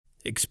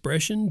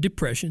expression,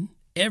 depression,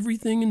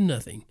 everything and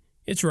nothing.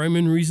 It's Rhyme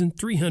and Reason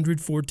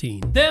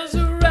 314. There's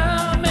a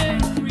rhyme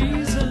and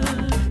reason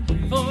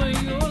for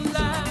your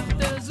life.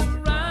 There's a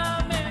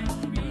rhyme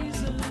and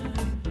reason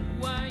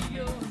why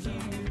you're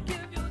here.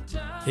 Give your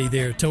time. Hey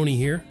there, Tony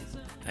here.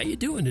 How you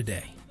doing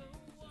today?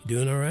 You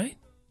doing all right?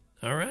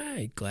 All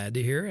right, glad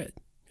to hear it.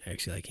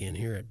 Actually, I can't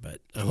hear it, but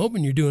I'm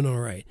hoping you're doing all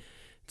right.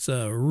 It's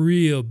a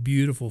real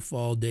beautiful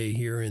fall day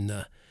here in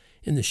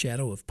the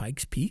shadow of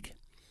Pikes Peak.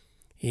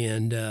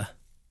 And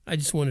I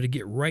just wanted to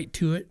get right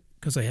to it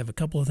because I have a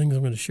couple of things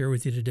I'm going to share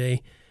with you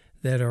today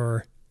that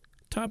are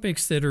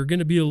topics that are going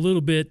to be a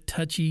little bit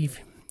touchy,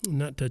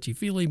 not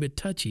touchy-feely, but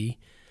touchy,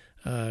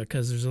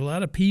 because there's a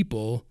lot of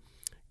people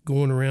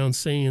going around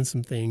saying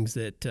some things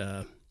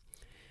that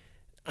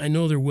I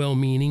know they're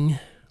well-meaning.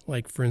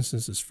 Like, for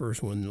instance, this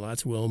first one,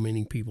 lots of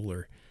well-meaning people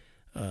are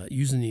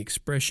using the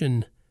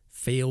expression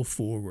fail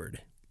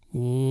forward.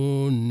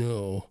 Oh,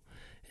 no.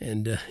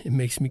 And it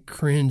makes me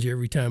cringe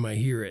every time I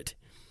hear it.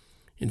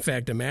 In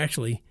fact, I'm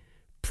actually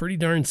pretty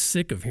darn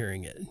sick of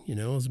hearing it. You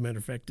know, as a matter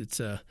of fact,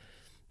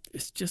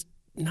 it's just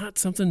not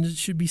something that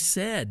should be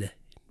said,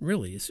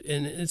 really.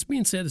 And it's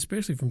being said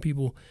especially from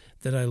people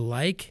that I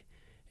like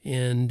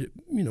and,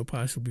 you know,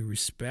 possibly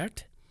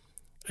respect.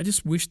 I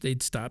just wish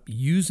they'd stop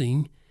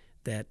using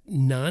that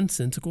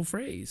nonsensical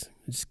phrase.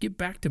 Just get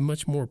back to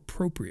much more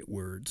appropriate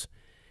words.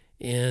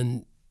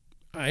 And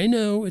I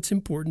know it's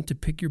important to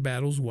pick your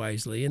battles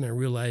wisely, and I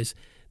realize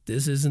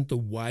this isn't the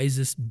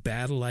wisest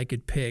battle I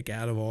could pick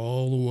out of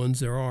all the ones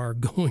there are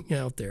going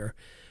out there.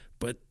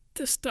 But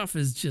this stuff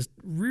is just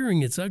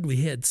rearing its ugly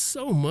head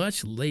so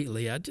much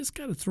lately. I just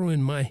got to throw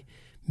in my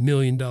 $1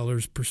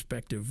 million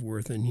perspective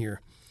worth in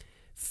here.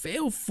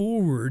 Fail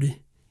forward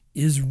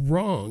is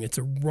wrong. It's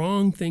a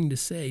wrong thing to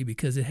say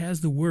because it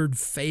has the word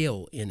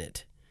fail in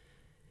it.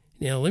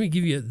 Now, let me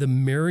give you the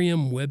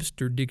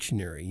Merriam-Webster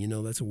dictionary. You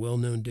know, that's a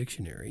well-known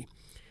dictionary.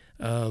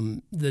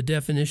 The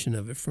definition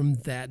of it from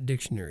that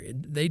dictionary.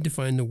 They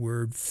define the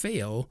word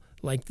fail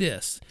like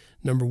this.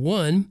 Number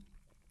one,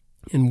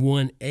 in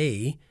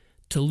 1A,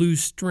 to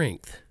lose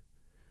strength,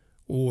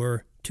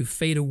 or to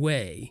fade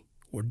away,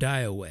 or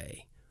die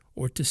away,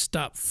 or to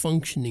stop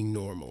functioning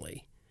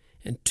normally.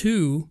 And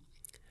 2,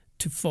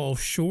 to fall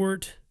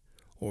short,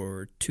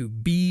 or to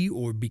be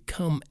or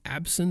become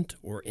absent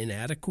or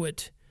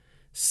inadequate.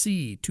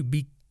 C, to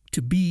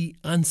be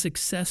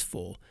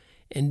unsuccessful.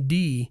 And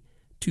D,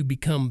 to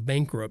become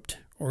bankrupt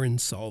or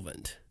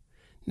insolvent.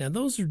 Now,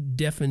 those are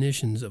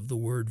definitions of the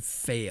word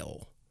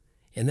fail.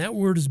 And that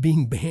word is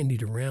being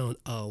bandied around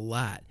a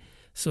lot.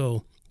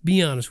 So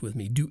be honest with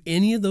me. Do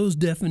any of those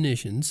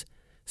definitions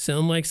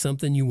sound like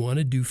something you want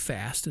to do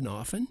fast and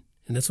often?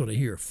 And that's what I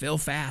hear. Fail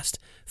fast,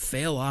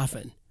 fail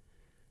often.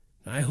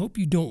 I hope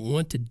you don't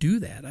want to do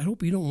that. I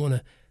hope you don't want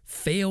to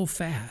fail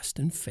fast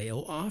and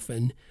fail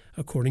often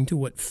according to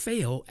what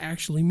fail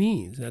actually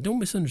means. Now, don't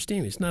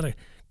misunderstand me. It's not a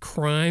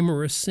crime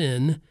or a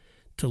sin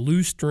to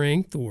lose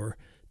strength or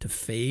to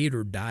fade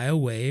or die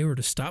away or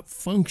to stop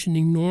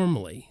functioning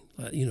normally,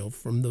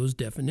 from those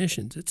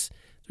definitions.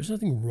 There's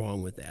nothing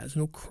wrong with that. There's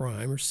no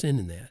crime or sin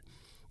in that.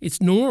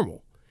 It's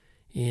normal.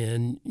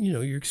 And,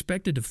 you're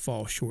expected to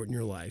fall short in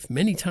your life,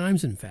 many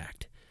times, in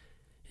fact.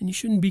 And you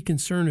shouldn't be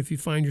concerned if you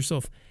find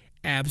yourself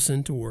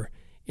absent or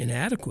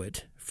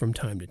inadequate from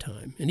time to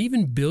time. And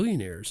even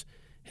billionaires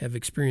have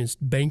experienced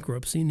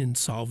bankruptcy and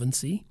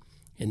insolvency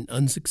and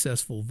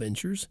unsuccessful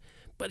ventures.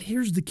 But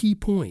here's the key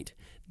point.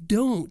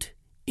 Don't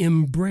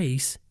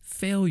embrace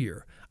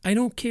failure. I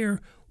don't care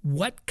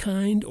what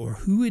kind or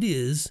who it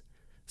is,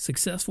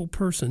 successful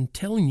person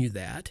telling you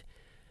that.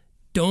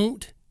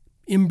 Don't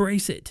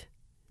embrace it.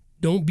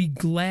 Don't be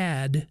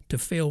glad to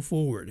fail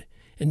forward.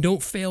 And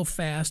don't fail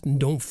fast and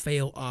don't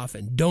fail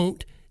often.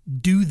 Don't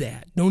do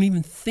that. Don't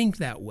even think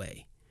that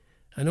way.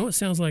 I know it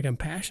sounds like I'm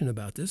passionate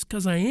about this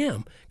because I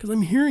am, because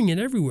I'm hearing it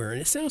everywhere,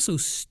 and it sounds so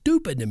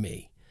stupid to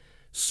me.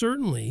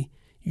 Certainly,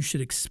 you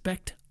should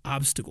expect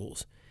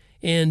obstacles,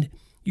 and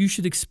you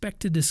should expect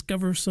to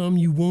discover some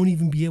you won't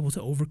even be able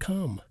to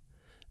overcome.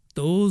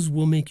 Those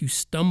will make you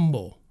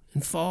stumble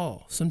and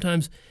fall.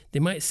 Sometimes they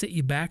might set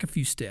you back a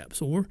few steps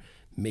or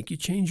make you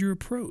change your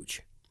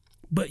approach.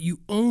 But you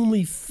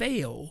only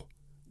fail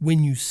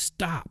when you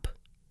stop.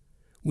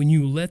 When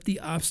you let the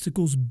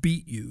obstacles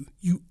beat you.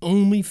 You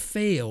only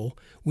fail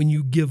when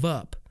you give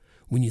up,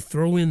 when you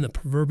throw in the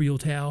proverbial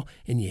towel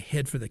and you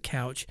head for the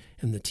couch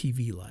and the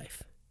TV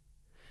life.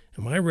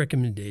 And my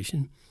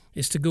recommendation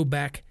is to go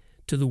back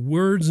to the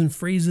words and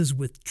phrases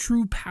with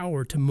true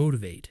power to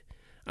motivate.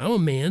 I'm a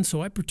man,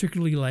 so I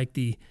particularly like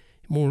the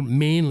more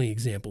manly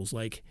examples,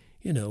 like,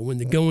 when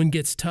the going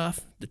gets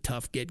tough, the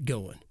tough get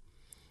going.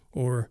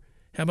 Or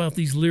how about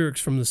these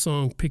lyrics from the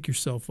song Pick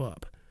Yourself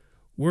Up?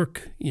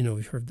 Work,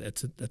 you've heard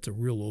that's a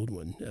real old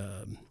one.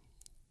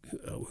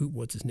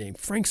 What's his name?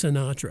 Frank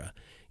Sinatra,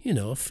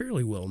 a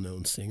fairly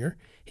well-known singer.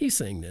 He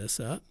sang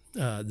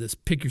this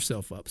Pick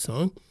Yourself Up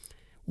song.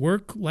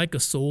 Work like a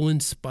soul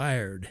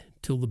inspired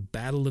till the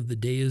battle of the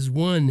day is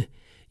won.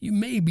 You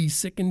may be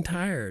sick and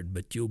tired,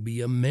 but you'll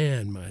be a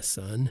man, my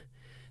son.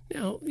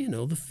 Now,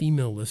 the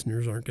female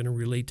listeners aren't going to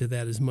relate to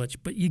that as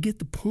much, but you get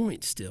the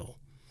point still.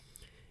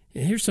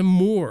 And here's some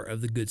more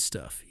of the good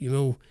stuff.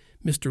 Mr.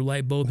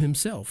 Lightbulb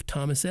himself,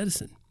 Thomas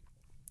Edison,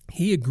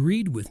 he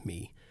agreed with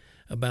me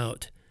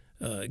about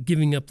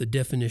giving up the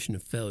definition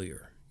of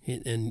failure.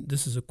 And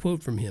this is a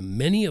quote from him.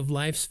 Many of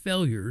life's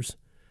failures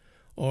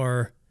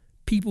are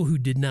people who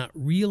did not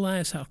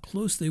realize how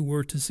close they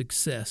were to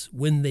success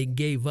when they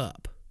gave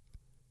up.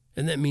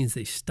 And that means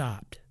they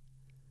stopped.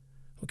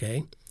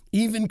 Okay?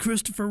 Even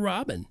Christopher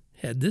Robin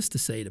had this to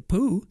say to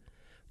Pooh.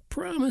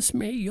 Promise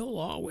me you'll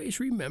always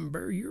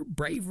remember you're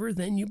braver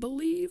than you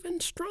believe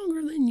and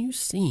stronger than you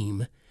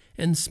seem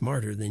and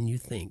smarter than you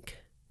think.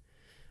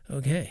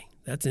 Okay,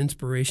 that's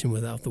inspiration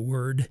without the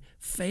word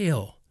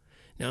fail.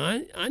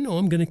 Now, I know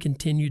I'm going to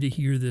continue to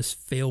hear this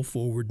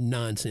fail-forward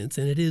nonsense,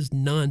 and it is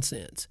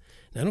nonsense.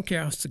 And I don't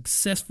care how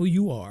successful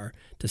you are,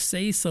 to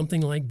say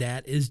something like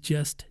that is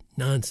just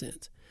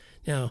nonsense.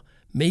 Now,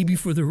 maybe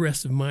for the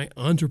rest of my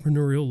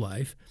entrepreneurial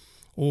life,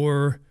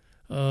 or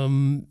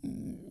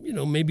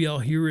maybe I'll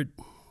hear it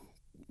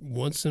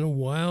once in a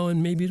while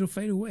and maybe it'll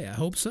fade away. I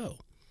hope so.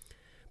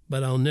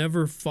 But I'll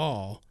never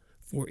fall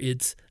for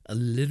its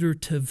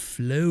alliterative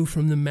flow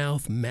from the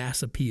mouth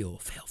mass appeal.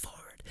 Fail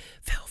forward,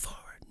 fail forward.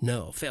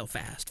 No, fail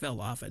fast,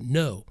 fail often.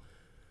 No.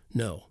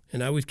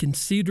 And I would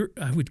consider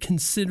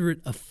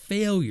it a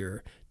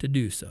failure to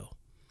do so.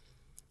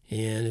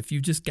 And if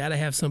you just got to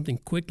have something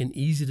quick and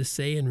easy to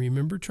say and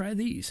remember, try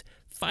these.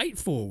 Fight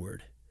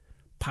forward.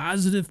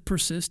 Positive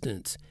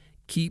persistence.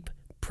 Keep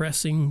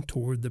pressing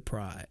toward the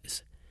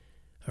prize.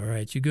 All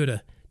right, you go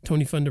to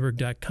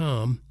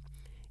TonyFunderburg.com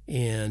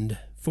and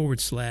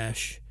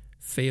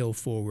 /fail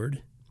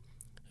forward.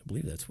 I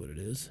believe that's what it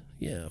is.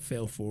 Yeah,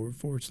 fail forward,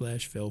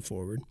 /fail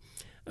forward.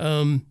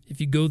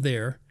 If you go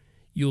there,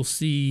 you'll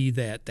see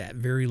that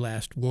very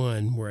last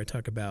one where I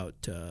talk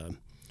about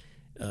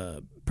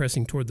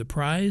pressing toward the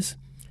prize,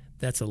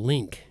 that's a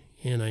link.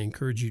 And I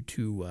encourage you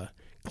to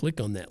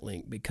click on that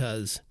link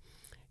because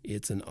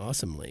it's an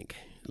awesome link.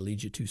 It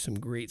leads you to some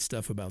great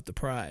stuff about the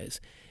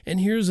prize. And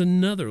here's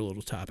another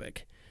little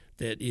topic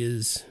that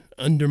is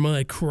under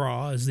my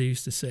craw, as they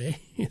used to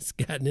say. It's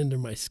gotten into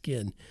my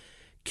skin.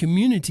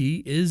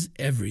 Community is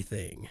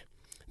everything.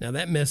 Now,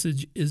 that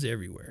message is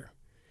everywhere.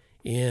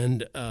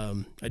 And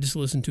I just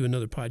listened to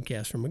another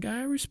podcast from a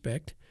guy I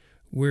respect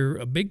where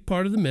a big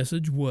part of the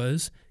message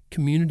was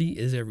community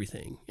is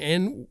everything.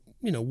 And,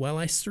 while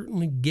I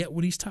certainly get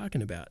what he's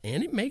talking about,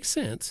 and it makes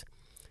sense,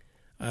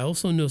 I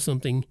also know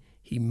something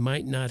he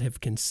might not have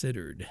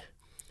considered.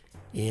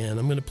 And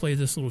I'm going to play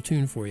this little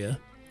tune for you.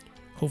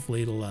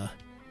 Hopefully it'll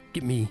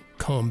get me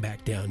calmed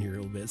back down here a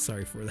little bit.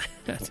 Sorry for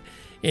that.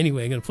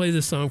 Anyway, I'm going to play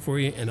this song for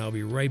you, and I'll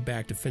be right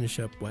back to finish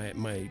up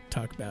my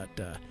talk about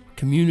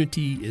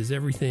community is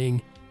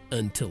everything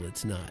until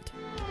it's not.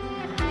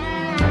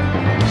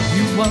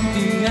 You want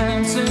the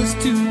answers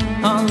to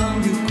all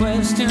of your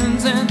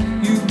questions,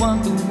 and you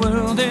want the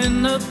world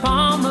in the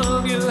palm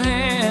of your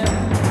hand.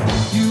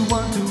 You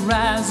want to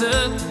rise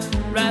up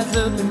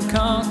and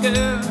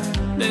conquer.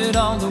 Let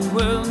all the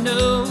world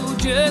know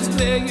just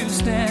where you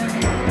stand.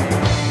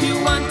 You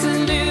want to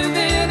live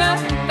in a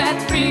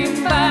fat-free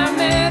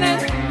environment,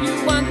 and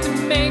you want to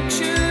make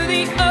sure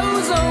the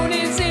ozone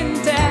is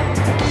intact.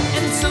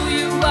 And so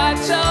you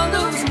watch all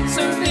those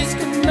service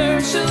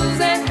commercials,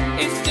 and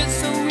it's just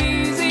so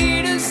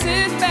easy to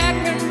sit back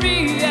and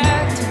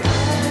react.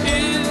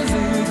 Is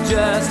it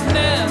just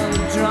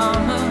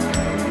melodrama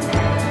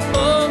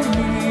for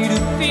me to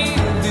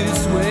feel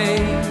this way?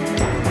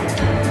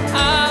 I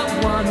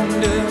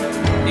wonder,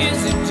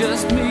 is it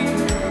just me,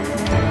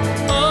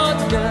 or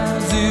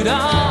does it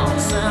all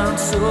sound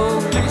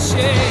so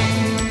cliche?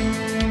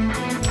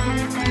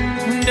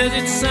 Does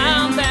it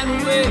sound that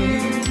way?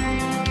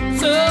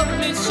 So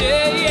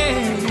cliche, yeah.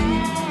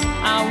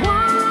 I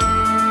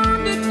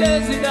wonder,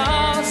 does it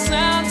all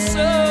sound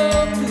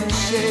so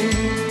cliche?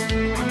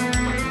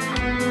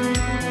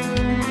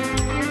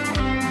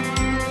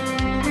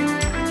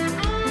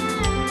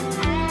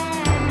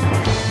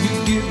 You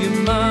give your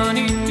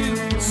money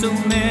to so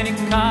many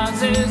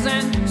causes,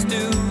 and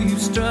still you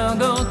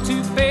struggle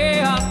to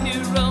pay off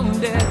your own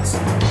debts.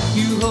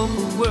 You hope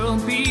for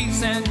world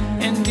peace and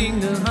ending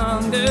the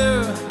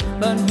hunger,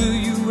 but will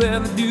you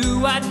ever do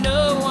what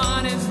no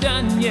one has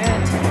done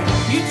yet?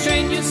 You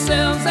train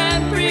yourselves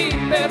and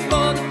prepare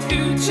for the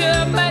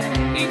future, but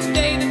each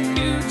day the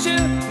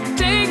future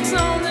takes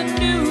on a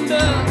new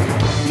look.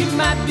 You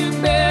might do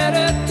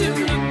better to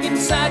look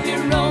inside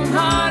your own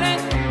heart,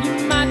 and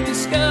you might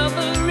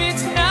discover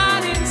it's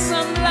not in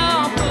some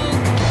law book.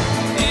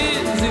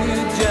 Is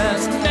it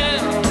just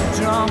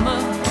melodrama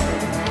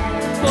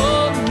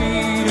for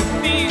me to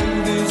feel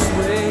this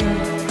way?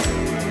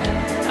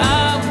 I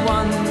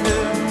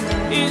wonder,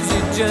 is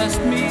it just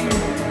me,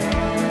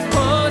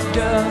 or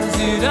does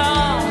it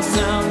all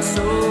sound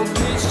so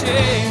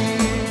cliche?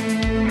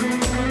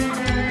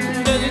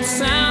 Does it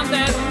sound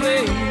that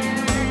way?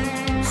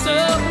 So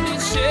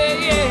cliche,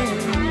 yeah.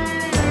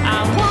 I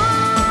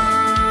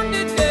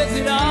wonder, does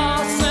it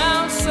all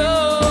sound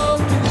so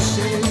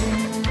cliche?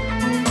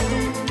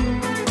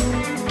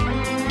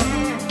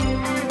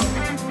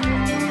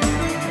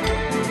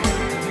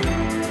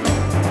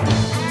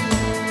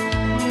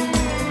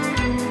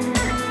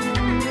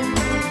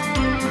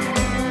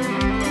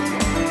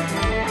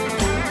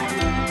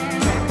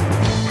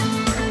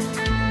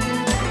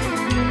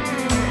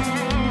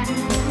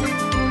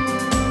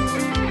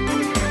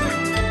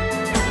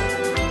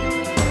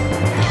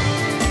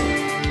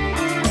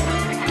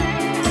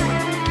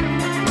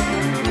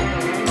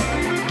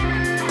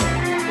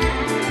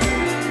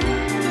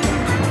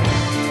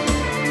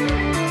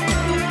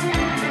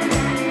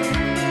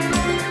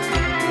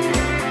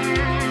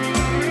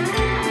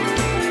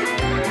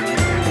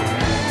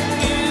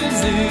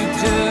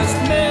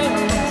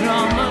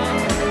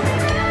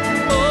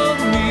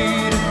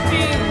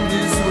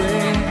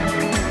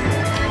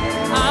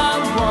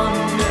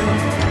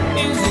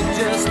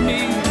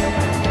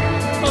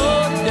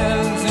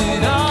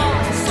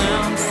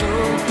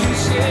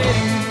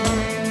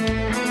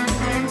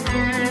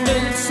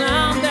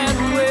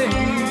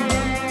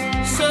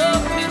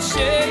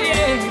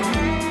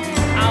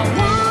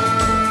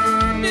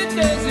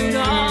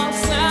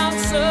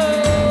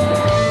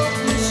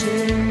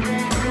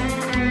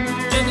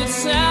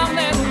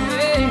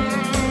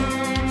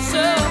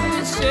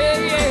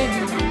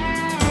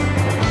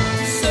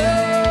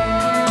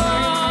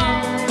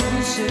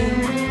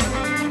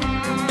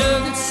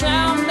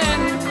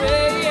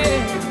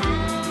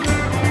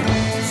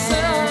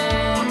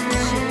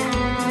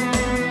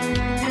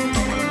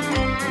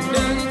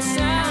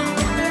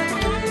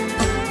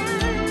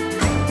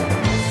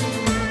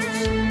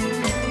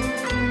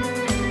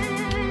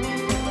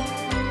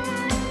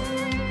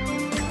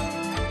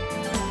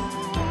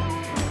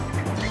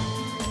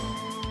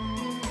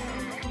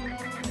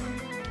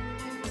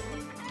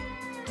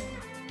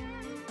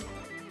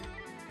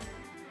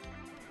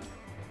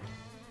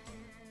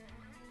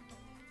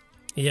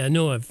 Yeah, I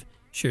know I've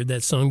shared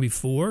that song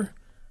before,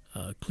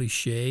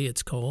 Cliche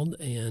it's called,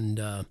 and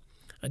I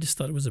just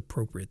thought it was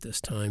appropriate this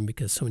time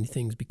because so many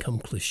things become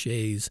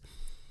cliches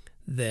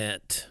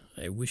that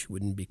I wish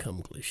wouldn't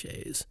become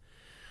cliches.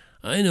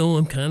 I know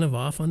I'm kind of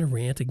off on a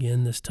rant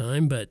again this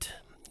time, but,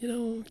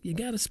 you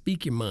got to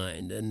speak your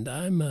mind, and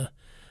I'm a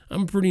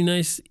pretty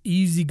nice,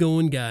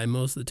 easygoing guy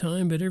most of the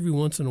time, but every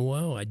once in a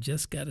while I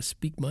just got to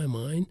speak my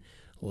mind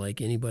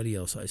like anybody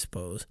else, I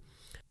suppose.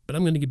 But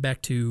I'm going to get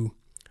back to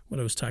what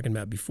I was talking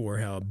about before,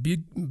 how a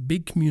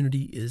big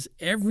community is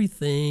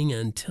everything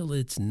until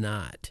it's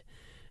not.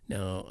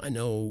 Now, I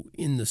know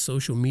in the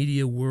social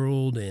media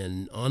world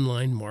and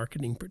online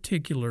marketing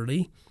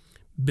particularly,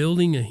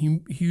 building a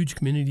huge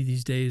community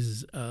these days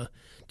is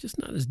just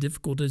not as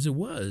difficult as it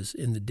was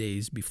in the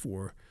days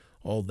before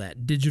all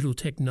that digital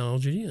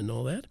technology and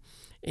all that.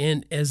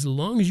 And as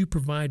long as you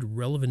provide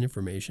relevant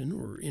information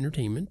or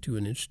entertainment to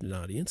an interested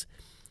audience,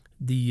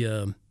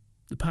 the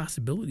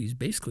possibilities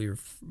basically are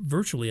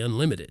virtually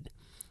unlimited.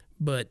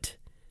 But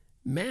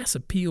mass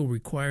appeal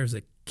requires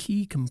a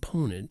key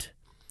component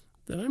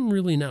that I'm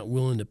really not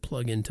willing to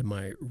plug into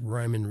my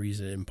rhyme and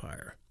reason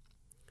empire.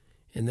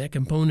 And that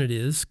component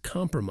is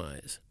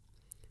compromise.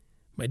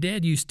 My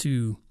dad used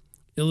to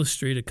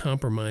illustrate a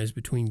compromise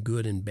between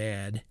good and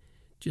bad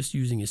just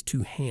using his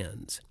two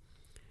hands.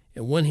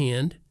 And one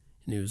hand,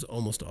 and it was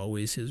almost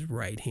always his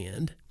right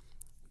hand,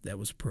 that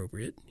was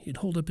appropriate, he'd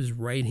hold up his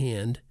right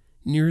hand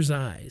near his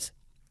eyes.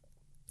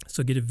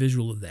 So get a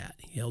visual of that.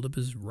 He held up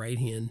his right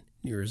hand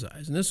near his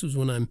eyes. And this was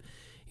when I'm,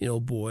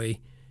 boy,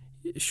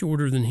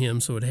 shorter than him,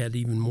 so it had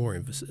even more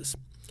emphasis.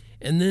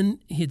 And then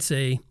he'd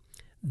say,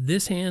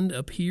 this hand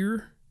up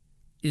here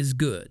is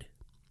good.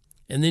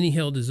 And then he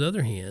held his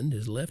other hand,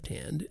 his left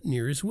hand,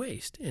 near his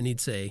waist. And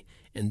he'd say,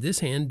 and this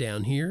hand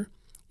down here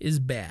is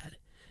bad.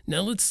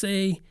 Now let's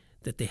say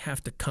that they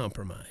have to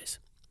compromise.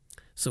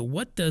 So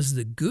what does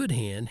the good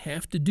hand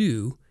have to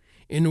do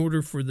in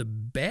order for the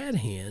bad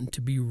hand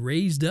to be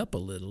raised up a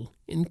little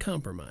in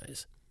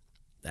compromise?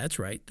 That's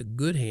right, the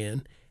good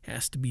hand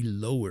has to be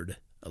lowered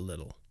a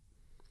little.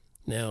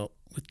 Now,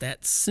 with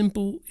that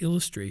simple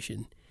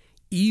illustration,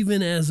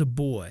 even as a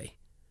boy,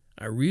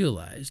 I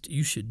realized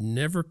you should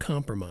never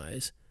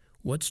compromise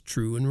what's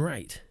true and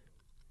right.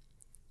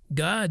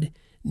 God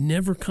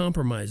never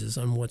compromises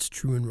on what's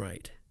true and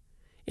right.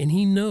 And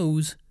He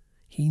knows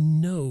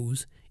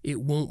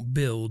it won't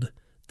build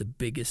the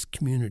biggest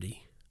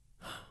community.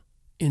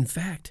 In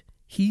fact,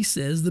 He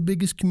says the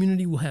biggest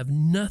community will have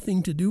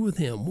nothing to do with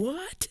Him.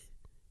 What?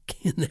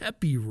 Can that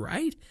be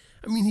right?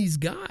 I mean, He's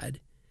God.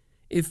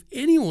 If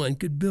anyone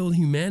could build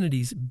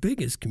humanity's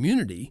biggest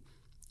community,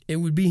 it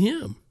would be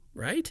Him,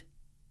 right?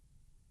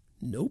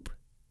 Nope.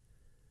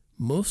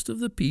 Most of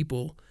the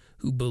people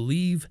who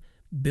believe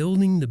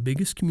building the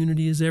biggest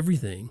community is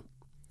everything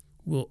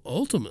will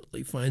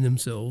ultimately find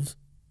themselves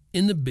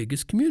in the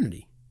biggest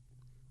community.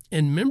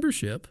 And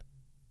membership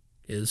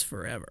is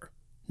forever.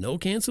 No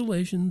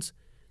cancellations,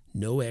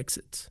 no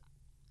exits.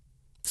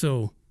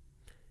 So,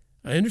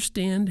 I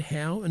understand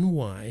how and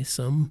why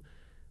some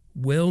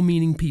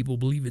well-meaning people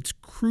believe it's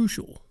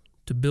crucial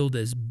to build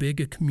as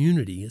big a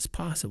community as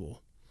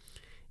possible.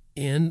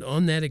 And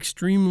on that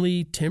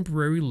extremely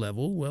temporary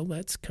level, well,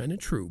 that's kind of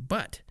true.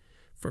 But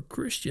for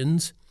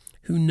Christians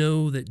who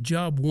know that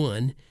job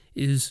one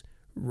is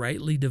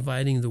rightly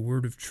dividing the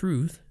word of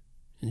truth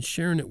and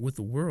sharing it with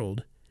the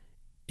world,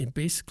 it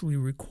basically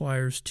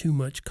requires too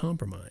much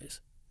compromise.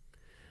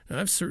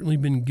 Now, I've certainly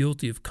been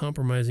guilty of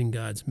compromising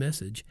God's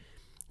message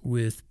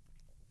with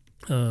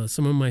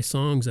some of my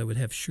songs. I would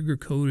have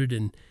sugar-coated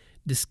and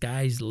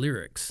disguised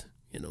lyrics,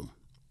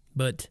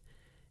 But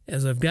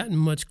as I've gotten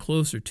much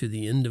closer to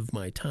the end of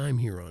my time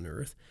here on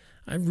earth,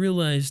 I've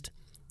realized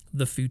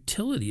the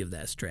futility of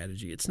that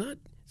strategy. It's not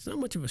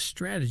much of a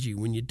strategy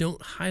when you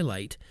don't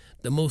highlight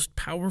the most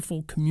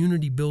powerful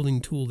community-building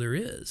tool there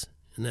is,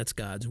 and that's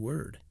God's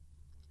Word.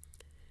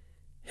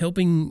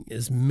 Helping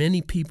as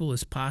many people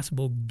as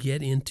possible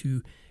get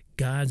into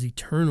God's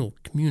eternal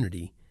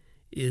community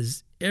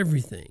is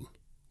everything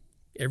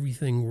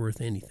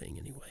worth anything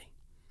anyway.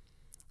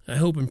 I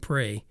hope and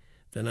pray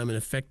that I'm an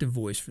effective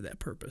voice for that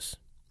purpose.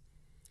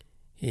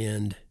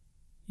 And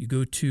you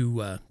go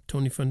to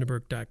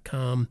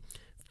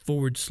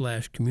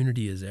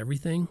TonyFunderburk.com/community is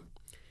everything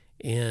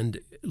and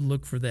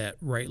look for that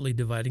rightly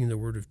dividing the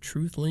word of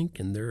truth link.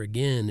 And there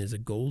again is a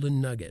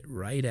golden nugget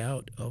right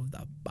out of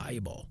the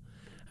Bible.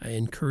 I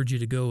encourage you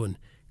to go and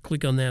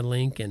click on that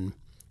link and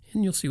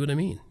you'll see what I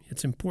mean.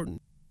 It's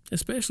important,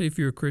 especially if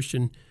you're a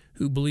Christian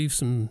who believes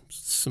some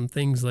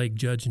things like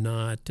judge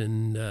not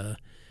and,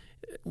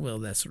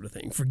 that sort of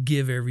thing.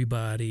 Forgive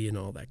everybody and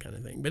all that kind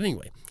of thing. But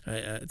anyway,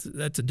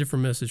 that's a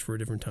different message for a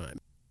different time.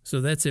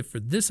 So that's it for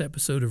this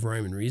episode of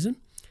Rhyme and Reason.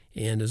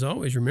 And as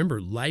always,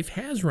 remember, life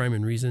has rhyme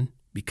and reason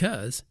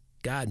because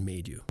God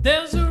made you.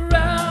 There's a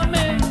rhyme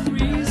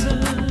and reason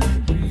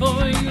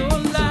for your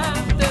life.